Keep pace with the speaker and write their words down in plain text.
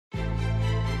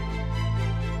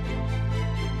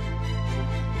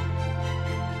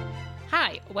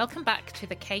Hi, welcome back to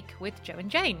The Cake with Joe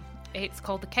and Jane. It's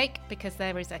called The Cake because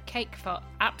there is a cake for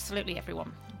absolutely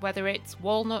everyone. Whether it's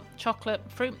walnut, chocolate,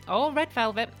 fruit or red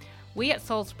velvet, we at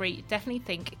Salisbury definitely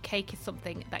think cake is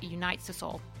something that unites us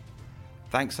all.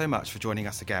 Thanks so much for joining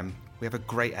us again. We have a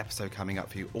great episode coming up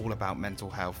for you all about mental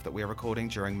health that we are recording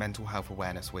during Mental Health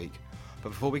Awareness Week. But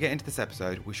before we get into this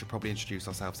episode, we should probably introduce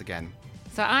ourselves again.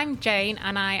 So I'm Jane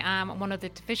and I am one of the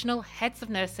divisional heads of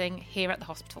nursing here at the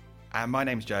hospital. And my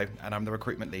name's Joe and I'm the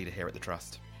recruitment leader here at the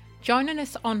Trust. Joining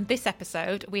us on this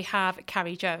episode, we have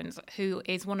Carrie Jones, who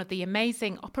is one of the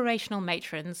amazing operational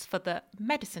matrons for the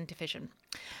medicine division.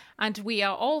 And we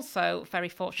are also very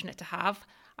fortunate to have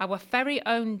our very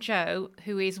own Joe,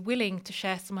 who is willing to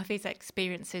share some of his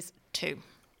experiences too.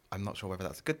 I'm not sure whether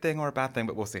that's a good thing or a bad thing,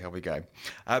 but we'll see how we go.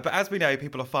 But as we know,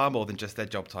 people are far more than just their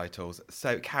job titles.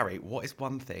 So, Carrie, what is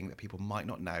one thing that people might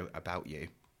not know about you?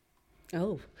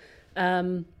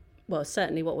 Well,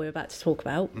 certainly what we're about to talk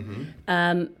about.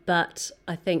 But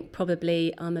I think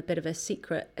probably I'm a bit of a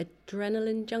secret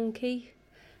adrenaline junkie.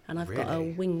 And I've got a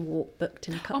wing walk booked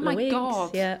in a couple of weeks. Oh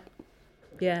my God.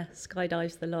 Yeah,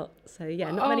 skydives the lot. So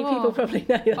yeah, not many people probably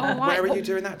know that. Wow. Where are you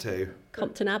doing that to?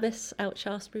 Compton Abbas, out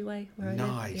Shaftesbury way. Where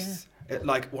Nice.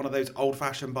 Like one of those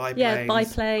old-fashioned biplanes. Yeah,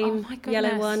 biplane, Oh my goodness.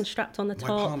 yellow one, strapped on the My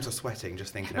top. palms are sweating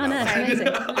just thinking I about know, that. it's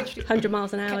amazing. 100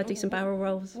 miles an hour, do some barrel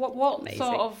rolls. What Amazing.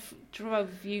 sort of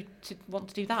drove you to want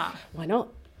to do that? Why not?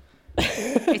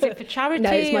 Is it for charity?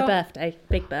 No, it's my or- birthday,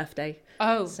 big birthday.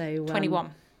 Oh, So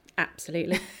 21.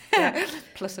 Absolutely. Yeah.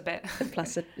 Plus a bit.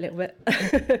 Plus a little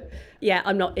bit. Yeah,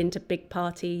 I'm not into big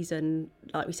parties, and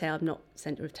like we say, I'm not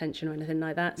centre of attention or anything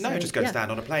like that. No, so, just go yeah.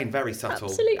 stand on a plane. Very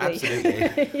subtle.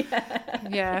 Absolutely.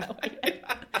 Yeah.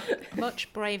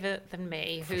 Much braver than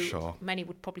me, who sure. many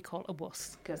would probably call a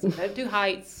wuss. Because I don't do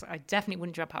heights, I definitely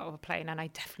wouldn't jump out of a plane, and I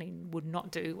definitely would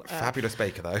not do... Fabulous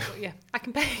baker, though. Yeah, I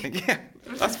can bake. Yeah,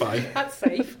 that's fine. That's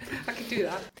safe. I can do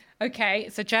that. Okay,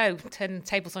 so Joe, turn the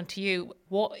tables onto you.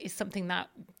 What is something that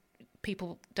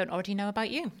people don't already know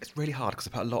about you? It's really hard because I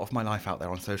put a lot of my life out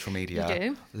there on social media. You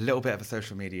do? A little bit of a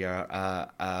social media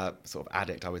sort of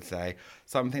addict, I would say.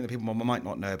 Something that people might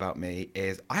not know about me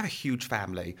is I have a huge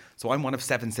family. So I'm one of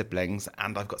 7 siblings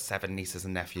and I've got 7 nieces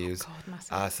and nephews. Oh, God,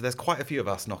 massive. So there's quite a few of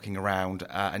us knocking around.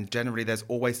 And generally there's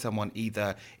always someone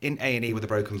either in A&E with a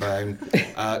broken bone,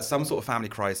 some sort of family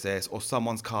crisis, or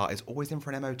someone's car is always in for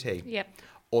an MOT. Yep.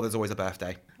 Or there's always a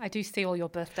birthday. I do see all your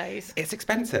birthdays. It's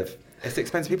expensive. It's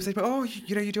expensive. People say, oh,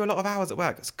 you do a lot of hours at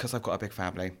work. It's because I've got a big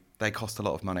family. They cost a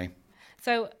lot of money.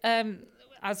 So,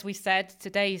 as we said,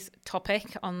 today's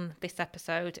topic on this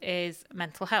episode is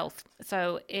mental health.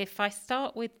 So if I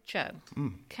start with Joe,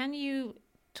 can you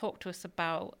talk to us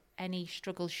about any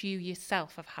struggles you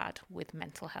yourself have had with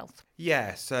mental health?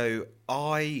 Yeah, so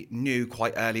I knew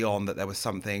quite early on that there was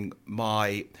something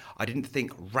I didn't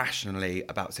think rationally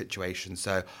about situations.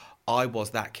 So I was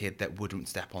that kid that wouldn't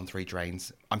step on 3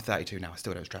 drains. I'm 32 now, I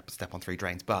still don't step on 3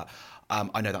 drains, but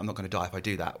I know that I'm not going to die if I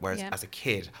do that. Whereas as a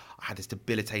kid, I had this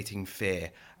debilitating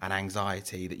fear and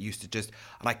anxiety that used to just,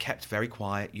 and I kept very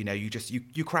quiet. You know,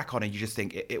 you crack on and you just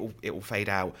think it will fade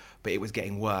out, but it was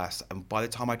getting worse. And by the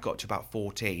time I'd got to about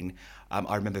 14,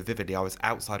 I remember vividly, I was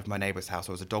outside of my neighbour's house.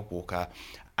 I was a dog walker,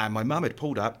 and my mum had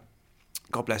pulled up.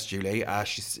 God bless Julie.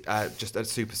 She's just a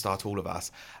superstar to all of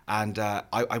us. And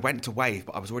I went to wave,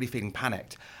 but I was already feeling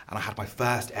panicked. And I had my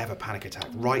first ever panic attack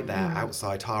right there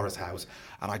outside Tara's house.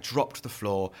 And I dropped to the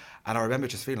floor. And I remember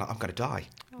just feeling like I'm going to die.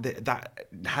 That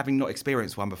having not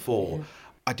experienced one before,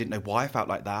 I didn't know why I felt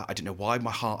like that. I didn't know why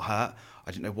my heart hurt. I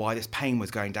didn't know why this pain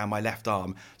was going down my left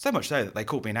arm. So much so that they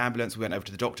called me an ambulance. We went over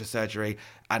to the doctor's surgery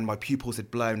and my pupils had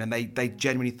blown and they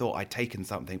genuinely thought I'd taken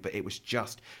something, but it was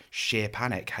just sheer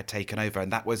panic had taken over.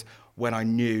 And that was when I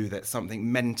knew that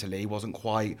something mentally wasn't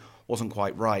quite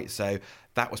right. So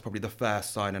that was probably the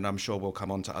first sign, and I'm sure we'll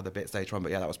come on to other bits later on.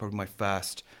 But yeah, that was probably my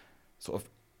first sort of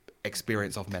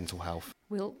experience of mental health.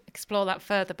 We'll explore that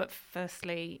further, but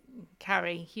firstly,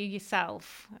 Carrie, you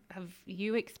yourself, have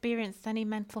you experienced any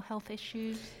mental health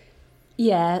issues?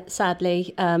 Yeah,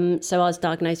 sadly. So I was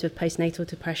diagnosed with postnatal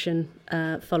depression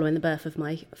following the birth of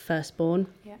my firstborn.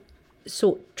 Yeah.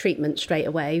 Sought treatment straight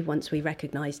away once we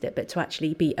recognised it, but to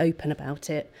actually be open about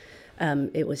it,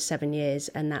 it was 7 years,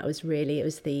 and that was really, it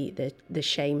was the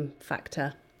shame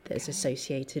factor that's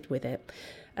associated with it.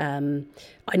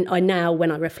 I now, when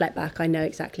I reflect back, I know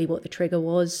exactly what the trigger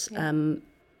was. Yeah.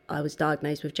 I was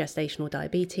diagnosed with gestational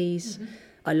diabetes. Mm-hmm.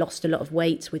 I lost a lot of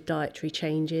weight with dietary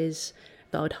changes.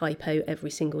 I would hypo every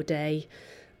single day.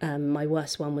 My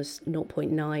worst one was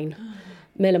 0.9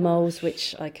 millimoles,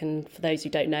 which I can, for those who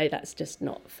don't know, that's just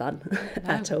not fun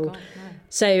at all. God, no.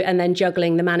 So, and then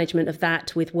juggling the management of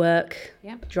that with work,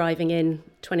 Yep. driving in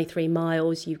 23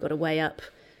 miles, you've got to weigh up,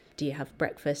 do you have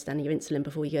breakfast and your insulin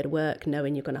before you go to work,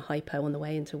 knowing you're going to hypo on the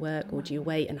way into work, or do you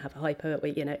wait and have a hypo at,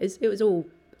 it was all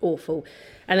awful.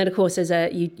 And then, of course,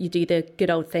 you do the good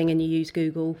old thing and you use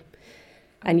Google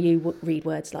and you read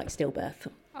words like stillbirth.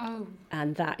 Oh,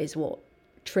 And that is what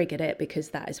triggered it, because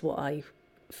that is what I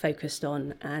focused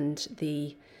on, and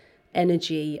the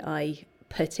energy I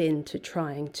put into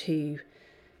trying to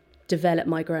develop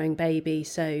my growing baby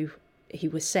so he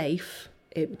was safe,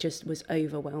 it just was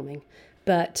overwhelming.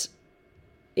 But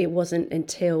it wasn't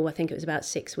until I think it was about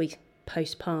 6 weeks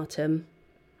postpartum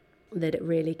that it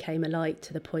really came alight,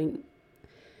 to the point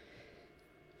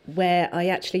where I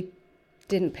actually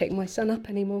didn't pick my son up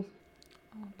anymore.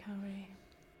 oh, Carrie.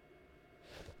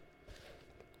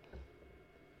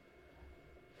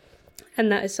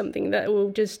 And that is something that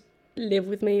will just live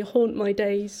with me, haunt my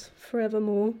days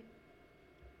forevermore.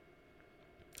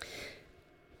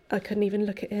 I couldn't even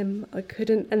look at him. I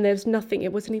couldn't, and there's nothing,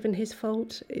 it wasn't even his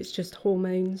fault. It's just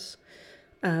hormones.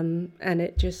 And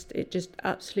it just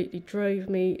absolutely drove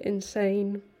me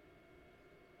insane.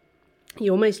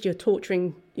 You're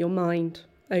torturing your mind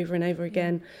over and over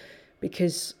again,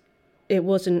 because it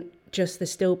wasn't just the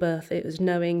stillbirth, it was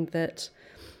knowing that,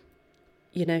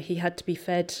 he had to be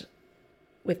fed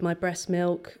with my breast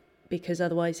milk, because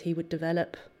otherwise he would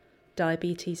develop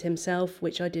diabetes himself,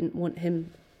 which I didn't want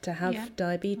him to have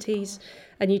diabetes.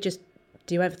 And you just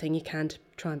do everything you can to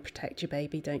try and protect your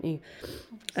baby, don't you?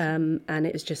 And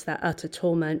it was just that utter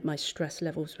torment. My stress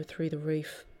levels were through the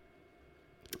roof,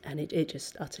 and it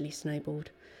just utterly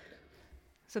snowballed.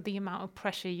 So the amount of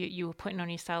pressure you were putting on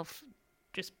yourself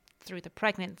just through the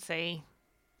pregnancy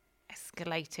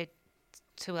escalated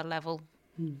to a level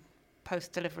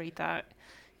post-delivery that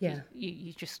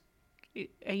you just...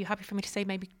 Are you happy for me to say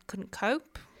maybe couldn't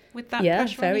cope with that pressure on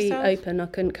yourself? Yeah, very open. I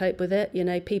couldn't cope with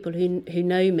it. People who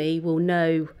know me will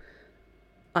know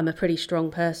I'm a pretty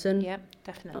strong person. Yeah,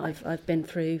 definitely. I've been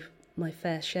through my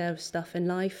fair share of stuff in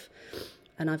life,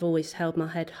 and I've always held my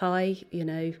head high.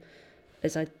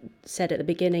 As I said at the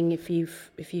beginning, if you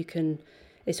can,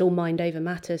 it's all mind over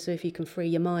matter. So if you can free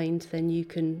your mind, then you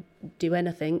can do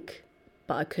anything.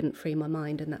 But I couldn't free my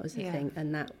mind, and that was the thing,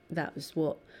 and that was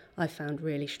what I found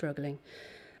really struggling.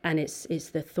 And it's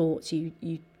the thoughts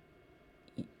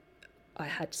I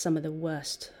had some of the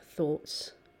worst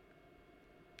thoughts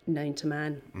known to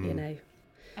man.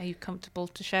 Are you comfortable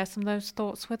to share some of those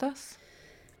thoughts with us?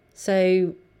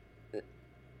 So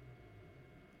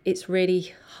it's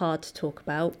really hard to talk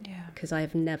about, because I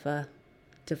have never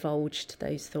divulged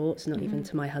those thoughts, not even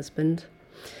to my husband.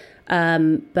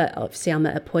 But obviously I'm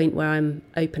at a point where I'm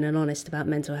open and honest about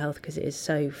mental health, because it is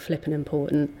so flippin'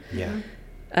 important. Yeah.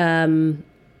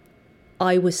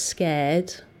 I was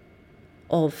scared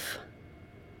of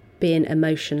being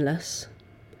emotionless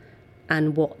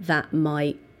and what that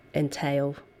might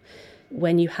entail.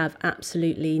 When you have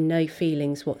absolutely no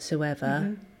feelings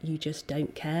whatsoever, you just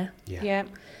don't care. Yeah.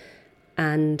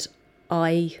 And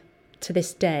I, to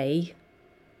this day,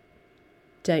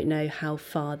 don't know how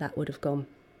far that would have gone.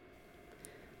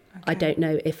 Okay. I don't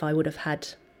know if I would have had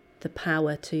the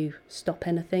power to stop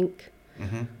anything,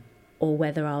 or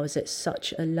whether I was at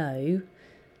such a low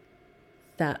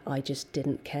that I just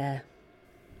didn't care.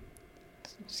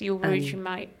 So you're worried you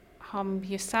might harm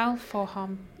yourself or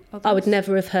harm others? I would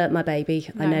never have hurt my baby.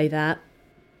 No. I know that,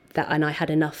 and I had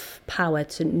enough power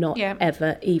to not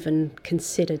ever even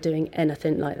consider doing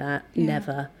anything like that.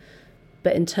 Never.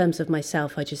 But in terms of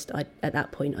myself, I at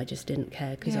that point I just didn't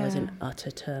care, because I was in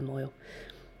utter turmoil.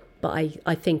 But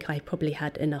I think I probably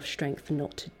had enough strength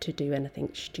not to do anything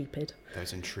stupid.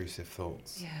 Those intrusive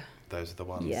thoughts. Yeah. Those are the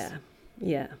ones.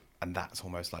 Yeah. And that's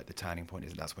almost like the turning point,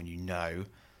 isn't it? That's when you know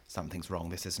something's wrong.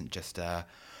 This isn't just a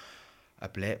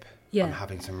blip. Yeah. I'm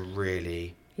having some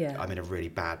really... Yeah. I'm in a really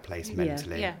bad place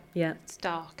mentally. Yeah. It's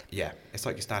dark. Yeah. It's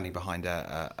like you're standing behind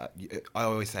I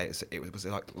always say it was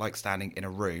like standing in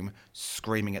a room,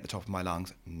 screaming at the top of my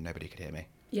lungs. Nobody could hear me.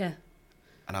 Yeah.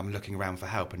 And I'm looking around for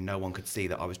help, and no one could see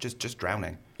that I was just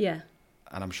drowning. Yeah.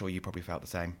 And I'm sure you probably felt the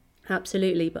same.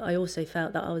 Absolutely. But I also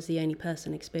felt that I was the only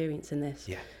person experiencing this.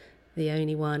 Yeah. The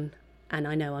only one. And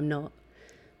I know I'm not.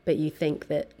 But you think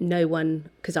that no one,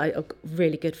 because I have a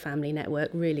really good family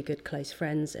network, really good close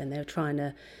friends, and they're trying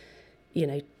to,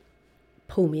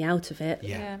 pull me out of it.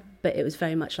 Yeah. But it was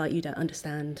very much like, you don't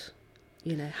understand,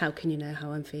 how can you know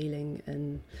how I'm feeling?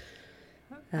 And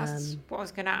That's what I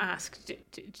was going to ask.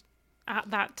 At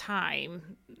that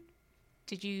time,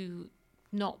 did you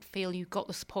not feel you got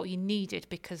the support you needed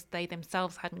because they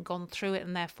themselves hadn't gone through it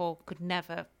and therefore could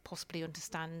never possibly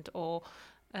understand or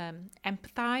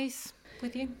empathise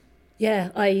with you? Yeah,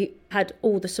 I had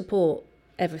all the support,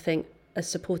 everything. A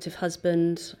supportive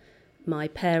husband, my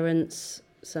parents,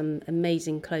 some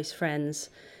amazing close friends,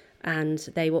 and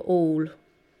they were all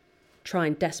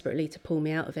trying desperately to pull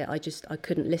me out of it. I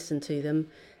couldn't listen to them.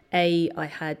 I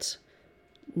had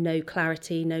no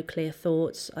clarity, no clear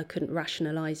thoughts. I couldn't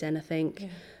rationalise anything.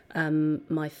 Yeah.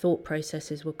 My thought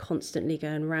processes were constantly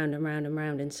going round and round and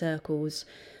round in circles.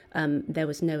 There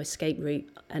was no escape route,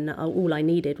 and all I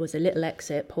needed was a little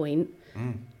exit point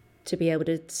to be able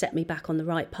to set me back on the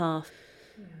right path.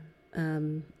 Yeah.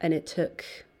 And it took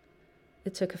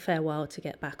a fair while to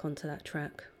get back onto that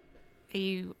track. Are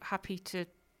you happy to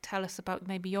tell us about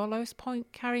maybe your lowest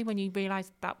point, Carrie, when you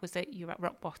realised that was it, you were at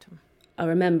rock bottom? I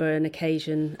remember an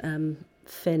occasion,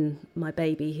 Finn, my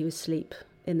baby, he was asleep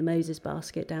in the Moses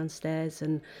basket downstairs,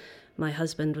 and my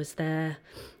husband was there,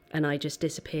 and I just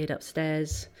disappeared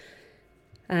upstairs.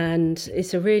 And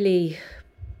it's a really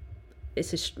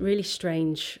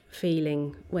strange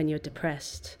feeling when you're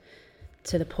depressed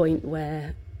to the point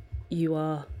where you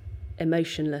are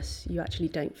emotionless. You actually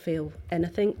don't feel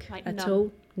anything at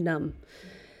all. Numb.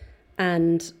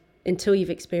 And until you've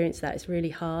experienced that, it's really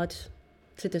hard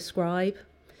to describe,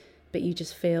 but you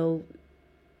just feel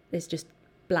there's just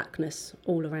blackness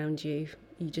all around you.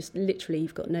 You just literally,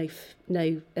 you've got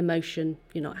no emotion.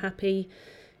 You're not happy,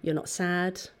 you're not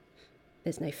sad,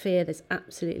 there's no fear, there's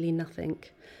absolutely nothing.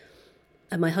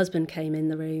 And my husband came in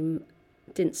the room,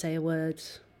 didn't say a word,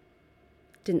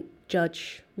 didn't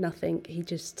judge, nothing. He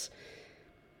just,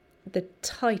 the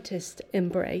tightest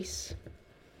embrace.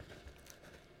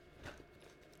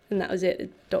 And that was it. The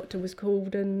doctor was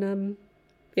called, and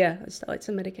I started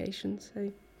some medication.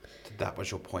 So that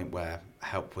was your point where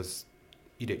help was,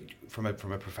 from a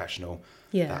professional.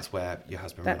 Yeah, that's where your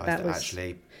husband realised that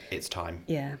actually it's time.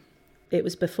 Yeah, it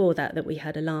was before that we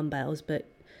had alarm bells, but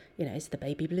it's the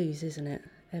baby blues, isn't it?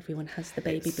 Everyone has the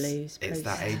baby blues. It's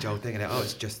that age-old thing, isn't it? Oh,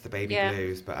 it's just the baby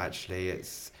blues, but actually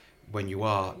it's when you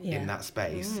are in that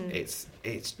space, it's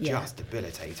just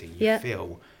debilitating. You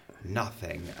feel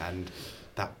nothing, and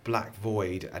that black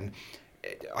void. And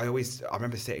I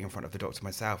remember sitting in front of the doctor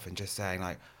myself and just saying,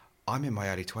 like, I'm in my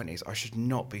early 20s. I should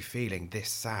not be feeling this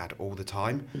sad all the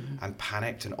time and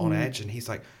panicked and on edge. And he's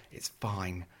like, it's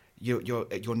fine. You're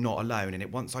not alone in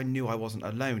it. Once I knew I wasn't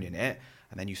alone in it,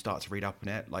 and then you start to read up on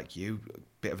it, like a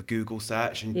bit of a Google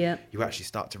search, and you actually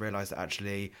start to realise that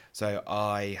actually, so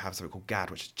I have something called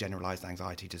GAD, which is generalised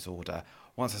anxiety disorder.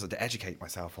 Once I started to educate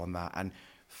myself on that and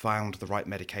found the right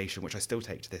medication, which I still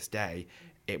take to this day,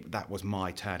 that was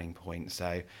my turning point.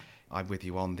 So I'm with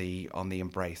you on the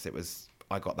embrace.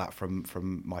 I got that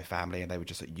from my family, and they were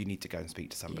just like, you need to go and speak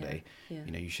to somebody. Yeah.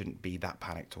 You shouldn't be that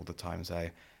panicked all the time. So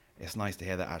it's nice to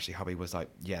hear that actually hubby was like,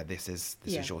 yeah, this is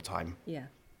your time. Yeah.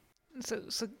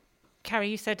 So Carrie,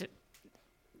 you said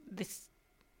this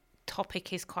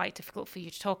topic is quite difficult for you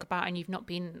to talk about, and you've not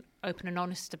been open and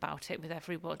honest about it with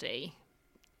everybody.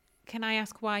 Can I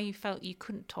ask why you felt you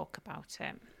couldn't talk about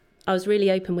it? I was really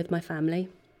open with my family,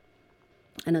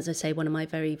 and as I say, one of my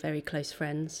very, very close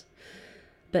friends.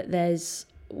 But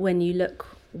when you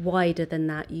look wider than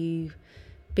that,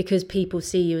 because people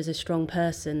see you as a strong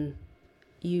person,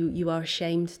 you are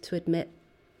ashamed to admit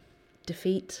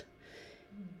defeat.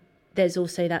 There's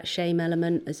also that shame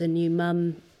element as a new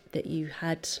mum, that you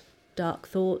had dark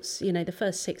thoughts. The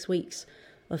first 6 weeks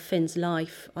of Finn's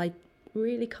life, I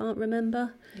really can't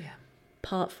remember. Yeah.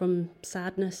 Apart from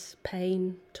sadness,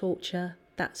 pain, torture,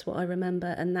 that's what I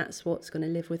remember, and that's what's going to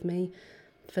live with me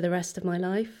for the rest of my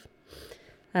life.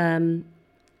 And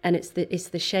it's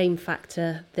the shame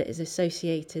factor that is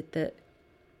associated. That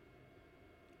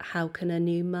how can a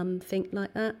new mum think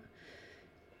like that?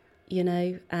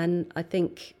 And I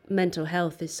think mental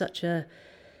health is such a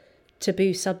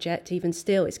taboo subject. Even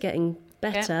still, it's getting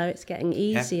better, it's getting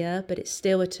easier, but it's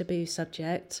still a taboo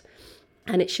subject.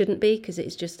 And it shouldn't be, because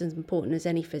it's just as important as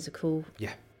any physical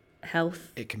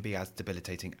health. It can be as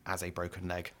debilitating as a broken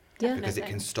leg. Yeah. Because it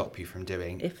can stop you from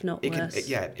doing... If not worse.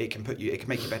 It can make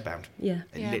you bedbound. Yeah.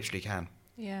 It literally can.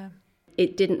 Yeah.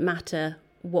 It didn't matter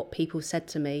what people said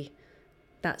to me.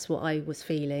 That's what I was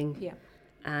feeling. Yeah.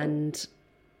 And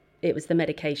it was the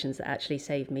medications that actually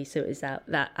saved me. So it was that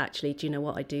actually, do you know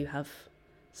what? I do have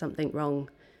something wrong.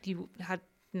 You had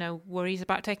no worries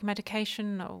about taking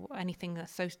medication or anything?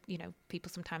 So,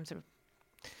 people sometimes are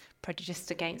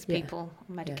prejudiced against people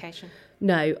on medication. Yeah.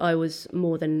 No, I was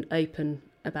more than open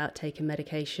about taking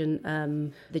medication.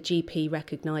 The GP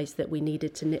recognised that we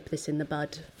needed to nip this in the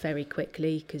bud very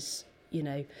quickly, because,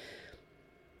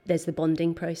 there's the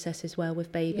bonding process as well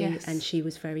with baby, Yes. and she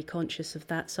was very conscious of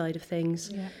that side of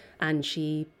things. Yeah. And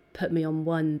she put me on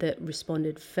one that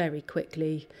responded very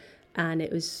quickly, and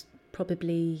it was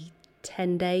probably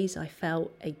 10 days I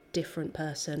felt a different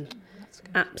person. That's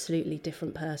good. Absolutely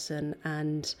different person.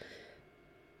 And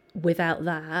without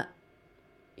that,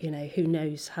 who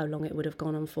knows how long it would have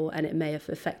gone on for, and it may have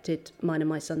affected mine and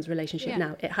my son's relationship. Yeah.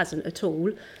 Now, it hasn't at all.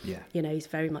 Yeah. He's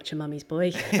very much a mummy's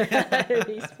boy.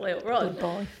 He's spoiled rotten. Good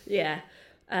boy. Yeah.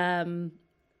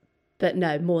 But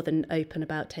no, more than open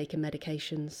about taking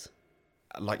medications.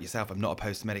 Like yourself, I'm not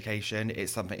opposed to medication.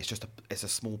 It's something. It's a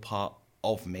small part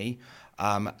of me,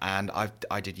 and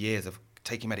I did years of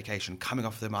taking medication, coming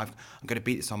off them. I'm going to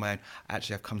beat this on my own.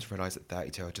 Actually, I've come to realise at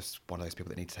 32, I'm just one of those people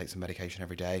that need to take some medication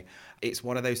every day. It's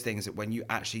one of those things that when you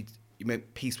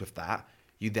make peace with that,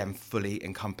 you then fully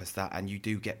encompass that, and you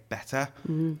do get better.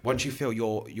 Mm-hmm. Once you feel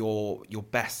your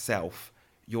best self,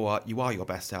 you are your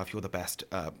best self. You're the best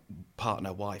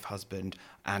partner, wife, husband,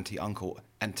 auntie, uncle,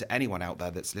 and to anyone out there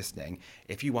that's listening,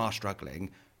 if you are struggling,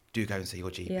 do go and see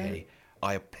your GP. Yeah.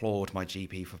 I applaud my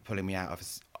GP for pulling me out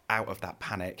of that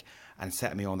panic and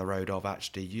setting me on the road of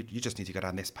actually you just need to go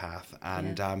down this path.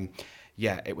 And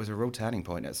it was a real turning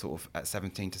point at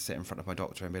 17 to sit in front of my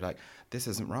doctor and be like, this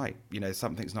isn't right,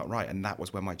 something's not right. And that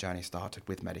was when my journey started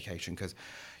with medication, because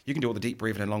you can do all the deep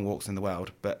breathing and long walks in the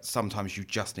world, but sometimes you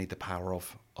just need the power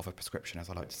of a prescription,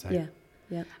 as I like to say.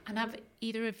 Yeah. And have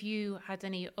either of you had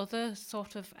any other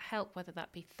sort of help, whether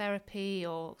that be therapy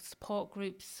or support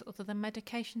groups other than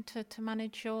medication to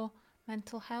manage your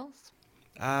mental health?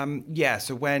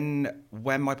 So when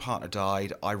my partner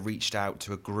died, I reached out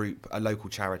to a local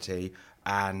charity,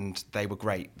 and they were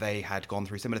great. They had gone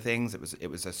through similar things. It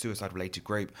was a suicide related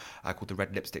group called the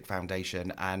Red Lipstick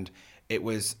Foundation, and it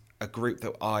was a group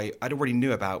that I'd already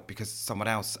knew about because someone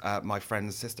else, my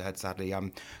friend's sister, had sadly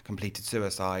completed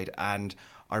suicide. And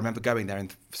I remember going there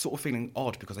and sort of feeling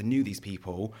odd because I knew these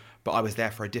people, but I was there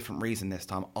for a different reason this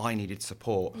time. I needed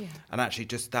support. Yeah. And actually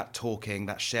just that talking,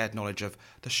 that shared knowledge of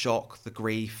the shock, the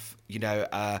grief,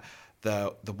 the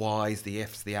whys, the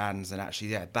ifs, the ands, and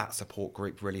actually, that support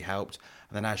group really helped.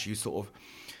 And then as you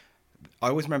I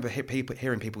always remember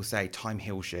hearing people say time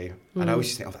heals you. And I always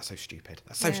just think, oh, that's so stupid.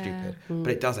 That's so stupid.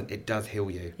 But it doesn't. It does heal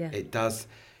you. Yeah. It does.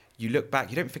 You look back,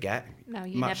 you don't forget. No,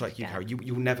 you much never like forget. You,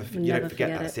 Carrie. You don't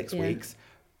forget that 6 weeks.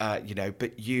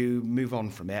 But you move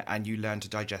on from it and you learn to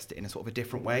digest it in a sort of a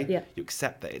different way. Yeah. You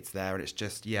accept that it's there, and it's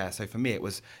just, So for me, it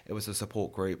was a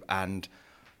support group and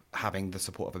having the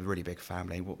support of a really big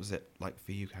family. What was it like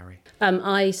for you, Carrie?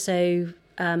 I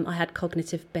had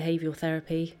cognitive behavioural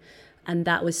therapy, and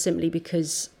that was simply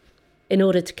because in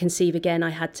order to conceive again, I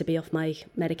had to be off my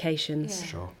medications. Yeah.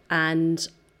 Sure. And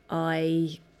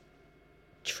I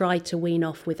tried to wean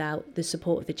off without the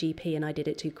support of the GP, and I did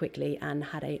it too quickly and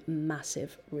had a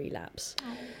massive relapse.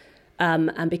 Oh.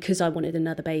 And because I wanted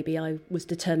another baby, I was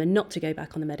determined not to go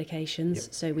back on the medications.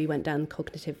 Yep. So we went down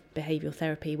cognitive behavioural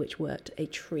therapy, which worked a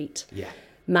treat. Yeah.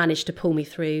 Managed to pull me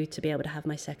through to be able to have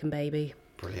my second baby.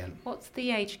 Brilliant. What's the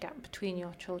age gap between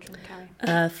your children,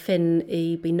 Carrie? Finn,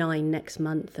 he'll be 9 next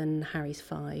month, and Harry's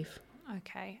 5.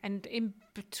 Okay. And in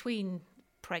between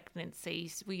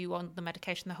pregnancies, were you on the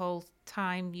medication the whole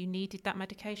time you needed that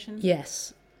medication?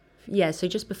 Yes. Yeah, so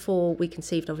just before we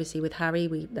conceived, obviously, with Harry,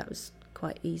 that was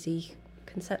quite easy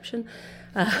conception.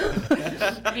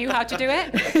 Knew how to do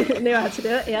it? Knew how to do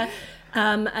it, yeah.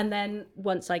 And then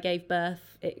once I gave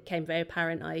birth, it became very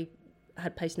apparent I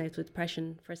had postnatal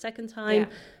depression for a second time. Yeah.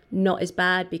 Not as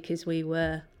bad because we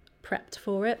were prepped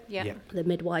for it. Yeah. The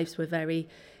midwives were very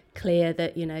clear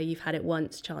that, you've had it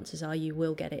once, chances are you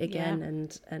will get it again.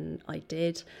 Yeah. And I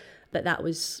did. But that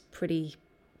was pretty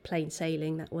plain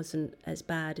sailing. That wasn't as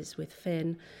bad as with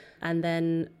Finn. And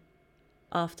then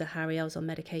after Harry, I was on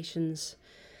medications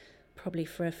probably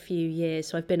for a few years.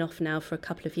 So I've been off now for a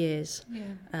couple of years. Yeah.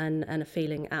 And are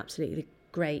feeling absolutely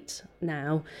great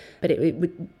now. But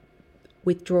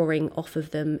withdrawing off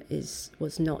of them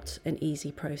was not an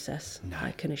easy process. No.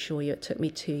 I can assure you, it took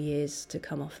me 2 years to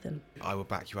come off them. I will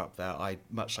back you up there.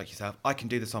 Much like yourself, I can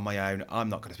do this on my own. I'm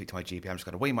not going to speak to my GP. I'm just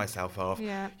going to wean myself off.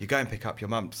 Yeah. You go and pick up your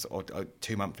month's or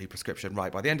 2 monthly prescription.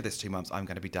 Right, by the end of this 2 months, I'm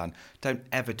going to be done. Don't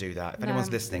ever do that. If anyone's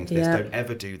listening to this, don't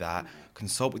ever do that.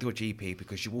 Consult with your GP,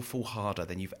 because you will fall harder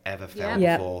than you've ever felt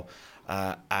before.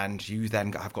 And you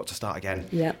then have got to start again.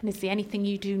 Yeah. And is there anything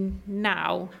you do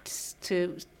now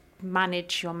to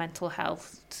manage your mental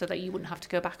health so that you wouldn't have to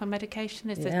go back on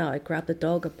medication? I grab the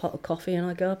dog, a pot of coffee, and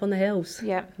I go up on the hills.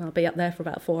 Yeah. I'll be up there for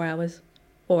about 4 hours,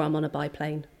 or I'm on a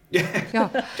biplane.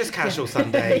 Yeah. Just casual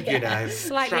Sunday,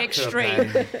 Slightly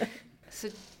extreme. So,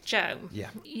 Jo,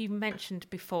 you mentioned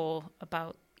before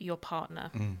about your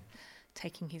partner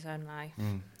taking his own life.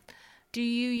 Do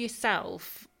you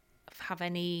yourself have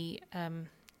any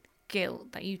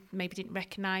guilt that you maybe didn't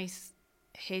recognise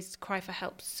his cry for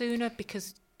help sooner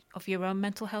because of your own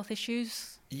mental health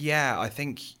issues? Yeah, I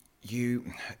think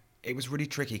it was really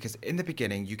tricky because in the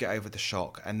beginning you get over the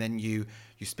shock and then you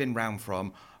spin round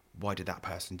from, why did that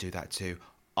person do that, to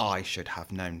I should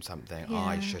have known something. Yeah.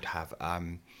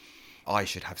 I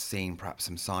should have seen perhaps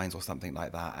some signs or something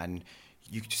like that. And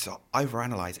you just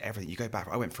overanalyze everything. You go back.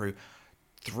 I went through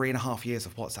 3.5 years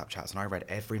of WhatsApp chats and I read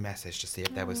every message to see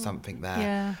if there was something there.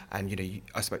 Yeah. And,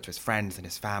 I spoke to his friends and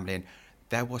his family and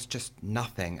there was just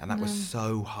nothing. And that was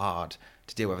so hard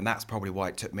to deal with. And that's probably why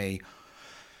it took me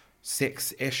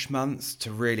 6-ish months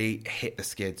to really hit the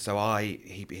skid. So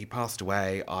he passed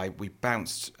away. We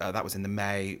bounced. That was in the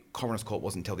May. Coroner's Court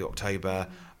wasn't until the October,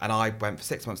 and I went for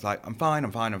 6 months like I'm fine.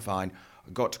 I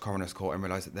got to Coroner's Court and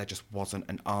realised that there just wasn't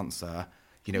an answer.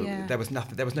 There was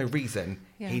nothing. There was no reason.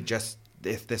 Yeah.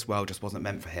 If this world just wasn't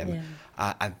meant for him,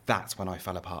 and that's when I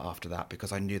fell apart after that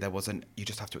because I knew there wasn't. You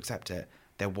just have to accept it.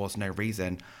 There was no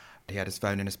reason. He had his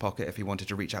phone in his pocket. If he wanted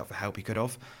to reach out for help, he could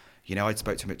have. I'd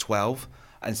spoke to him at 12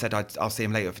 and said I'll see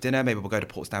him later for dinner. Maybe we'll go to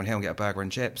Portsdown Hill and get a burger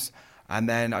and chips. And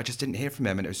then I just didn't hear from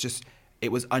him. And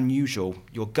it was unusual.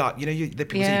 Your gut, the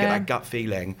people say you get that gut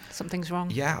feeling. Something's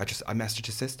wrong. Yeah, I messaged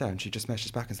his sister and she just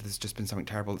messaged back and said, there's just been something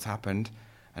terrible that's happened.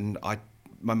 And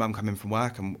my mum came in from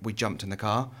work and we jumped in the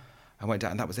car and went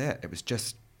down and that was it. It was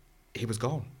just, he was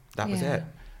gone. That was it.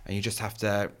 And you just have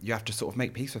to sort of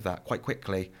make peace with that quite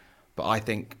quickly. But I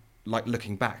think, like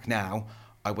looking back now,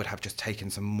 I would have just taken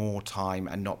some more time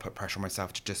and not put pressure on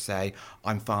myself to just say,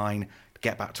 I'm fine,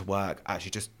 get back to work,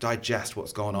 actually just digest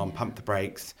what's gone on, pump the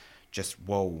brakes, just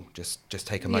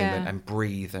take a moment and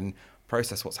breathe and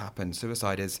process what's happened.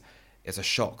 Suicide is a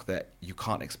shock that you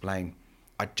can't explain.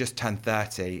 I just turned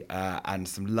 30 and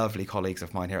some lovely colleagues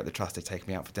of mine here at the Trust had taken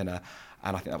me out for dinner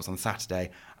and I think that was on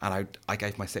Saturday and I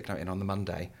gave my sick note in on the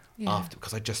Monday after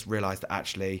because I just realised that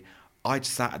actually I'd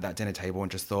sat at that dinner table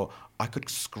and just thought I could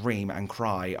scream and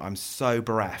cry. I'm so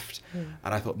bereft. And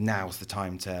I thought now's the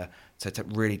time to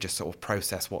really just sort of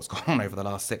process what's gone on over the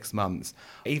last 6 months.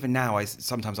 Even now,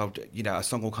 sometimes I'll, a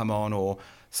song will come on or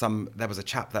there was a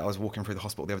chap that I was walking through the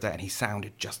hospital the other day and he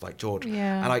sounded just like George.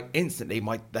 Yeah. And I instantly,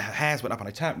 the hairs went up and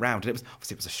I turned around and it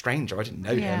was a stranger. I didn't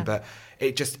know him, but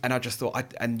I just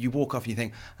thought, and you walk off and you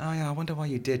think, oh yeah, I wonder why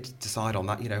you did decide on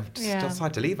that,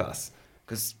 decide to leave us.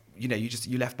 Because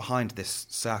you left behind this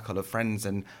circle of friends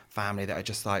and family that are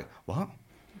just like, what?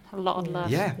 A lot of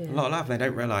love. Yeah, a lot of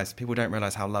love. People don't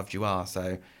realise how loved you are.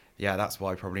 So, yeah, that's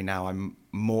why probably now I'm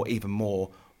even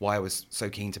more why I was so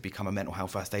keen to become a mental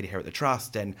health first aider here at the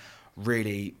Trust and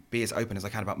really be as open as I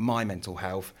can about my mental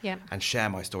health and share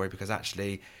my story because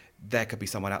actually there could be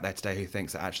someone out there today who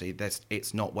thinks that actually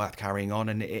it's not worth carrying on,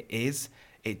 and it is.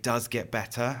 It does get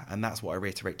better, and that's what I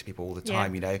reiterate to people all the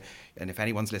time, And if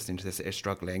anyone's listening to this that is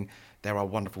struggling, there are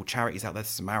wonderful charities out there,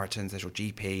 Samaritans, there's your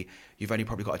GP. You've only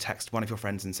probably got to text one of your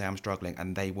friends and say, I'm struggling,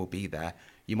 and they will be there.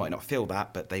 You might not feel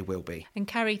that, but they will be. And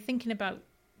Carrie, thinking about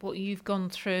what you've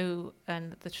gone through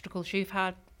and the struggles you've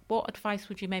had, what advice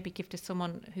would you maybe give to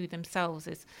someone who themselves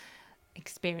is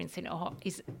experiencing or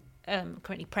is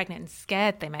currently pregnant and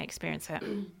scared they may experience it?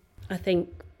 I think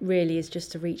really is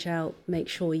just to reach out, make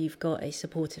sure you've got a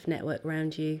supportive network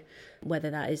around you, whether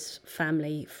that is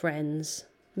family, friends,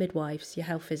 midwives, your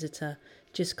health visitor.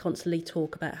 Just constantly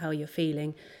talk about how you're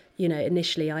feeling.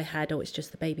 Initially I had, it's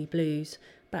just the baby blues,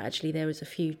 but actually there was a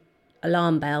few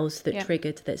alarm bells that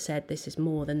triggered that said this is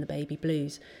more than the baby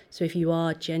blues. So if you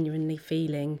are genuinely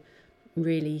feeling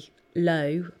really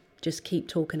low, just keep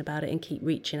talking about it and keep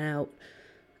reaching out.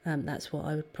 That's what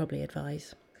I would probably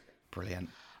advise. Brilliant.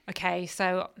 Okay,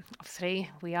 so obviously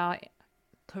we are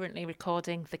currently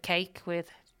recording The Cake with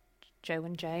Joe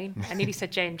and Jane. I nearly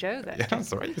said Jane and Joe there. Yeah,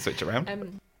 that's all right. You switch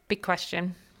around. Big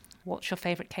question. What's your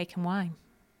favourite cake and wine?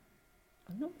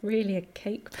 I'm not really a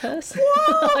cake person.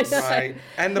 What? Right.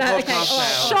 End the podcast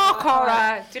now. Shock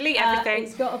horror. Delete everything.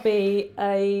 It's got to be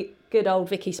a good old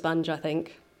Vicky sponge, I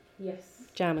think. Yes.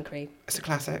 Jam and cream. It's a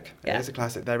classic. Yeah. It is a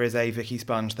classic. There is a Vicky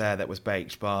sponge there that was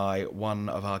baked by one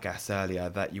of our guests earlier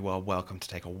that you are welcome to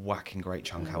take a whacking great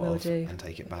chunk out of and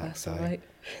take it back. That's all right.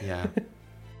 Yeah.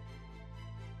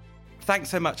 Thanks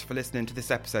so much for listening to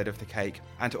this episode of The Cake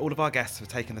and to all of our guests for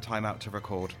taking the time out to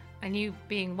record. And you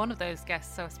being one of those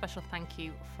guests, so a special thank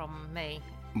you from me.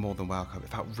 More than welcome. It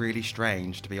felt really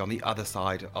strange to be on the other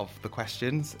side of the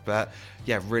questions, but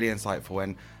yeah, really insightful.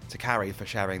 And to Carrie for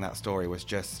sharing that story was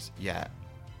just,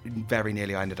 very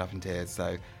nearly I ended up in tears.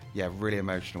 So really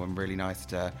emotional and really nice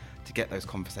to get those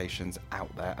conversations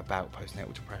out there about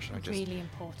postnatal depression. I just really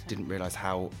important. didn't realise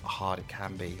how hard it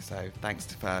can be. So thanks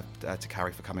to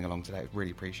Carrie for coming along today.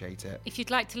 Really appreciate it. If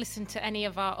you'd like to listen to any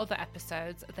of our other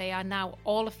episodes, they are now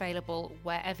all available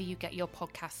wherever you get your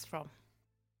podcasts from.